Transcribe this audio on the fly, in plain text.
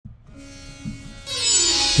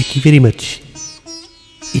Thank you very much.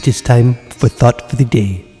 It is time for Thought for the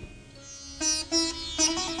Day.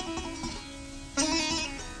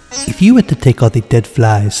 If you were to take all the dead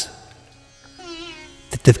flies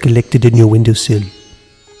that they've collected in your windowsill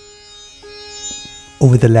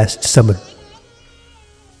over the last summer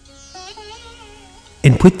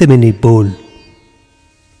and put them in a bowl,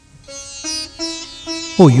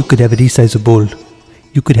 or you could have any size of bowl.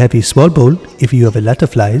 You could have a small bowl if you have a lot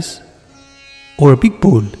of flies, or a big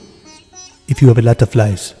bowl if you have a lot of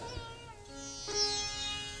flies.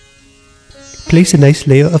 Place a nice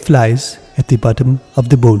layer of flies at the bottom of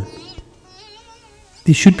the bowl.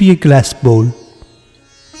 This should be a glass bowl.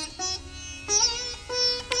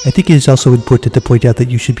 I think it is also important to point out that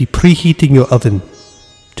you should be preheating your oven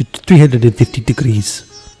to 350 degrees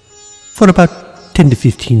for about 10 to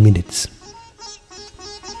 15 minutes.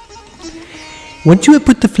 Once you have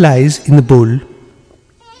put the flies in the bowl,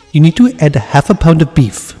 you need to add half a pound of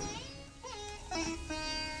beef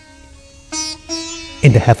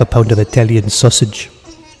and half a pound of Italian sausage.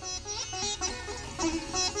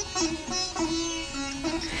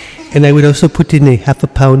 And I would also put in half a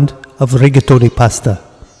pound of rigatoni pasta.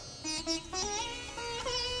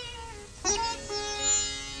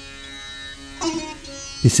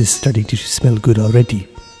 This is starting to smell good already.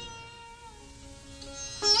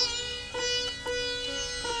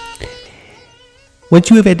 Once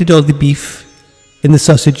you have added all the beef and the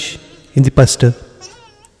sausage and the pasta,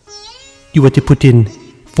 you want to put in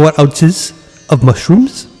 4 ounces of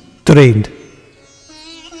mushrooms, drained,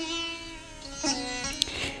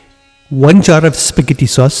 1 jar of spaghetti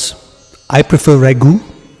sauce. I prefer ragu,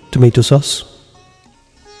 tomato sauce.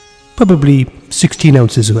 Probably 16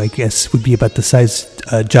 ounces, I guess, would be about the size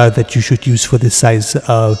jar that you should use for this size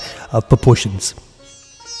of proportions.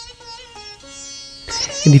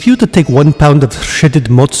 And if you were to take 1 pound of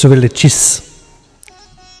shredded mozzarella cheese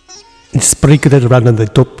and sprinkle it around on the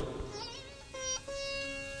top,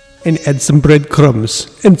 and add some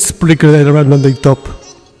breadcrumbs and sprinkle it around on the top,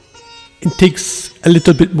 and takes a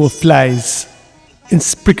little bit more flies and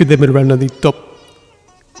sprinkle them around on the top,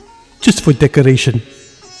 just for decoration.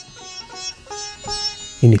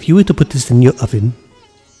 And if you were to put this in your oven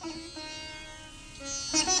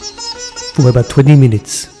for about 20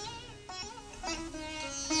 minutes,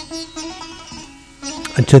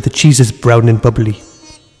 until the cheese is brown and bubbly,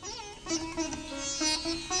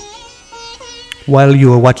 while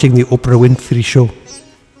you are watching the Oprah Winfrey Show.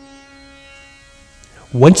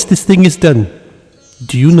 Once this thing is done,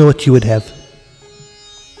 do you know what you would have?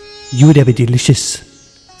 You would have a delicious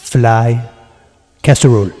fly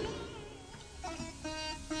casserole.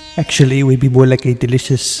 Actually, it would be more like a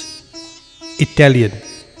delicious Italian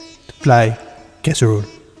fly casserole.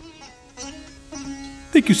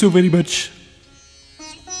 Thank you so very much.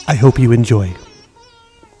 I hope you enjoy.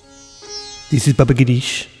 This is Baba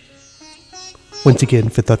Gonesh. Once again,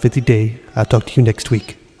 for Thought for the Day. I'll talk to you next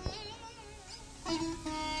week.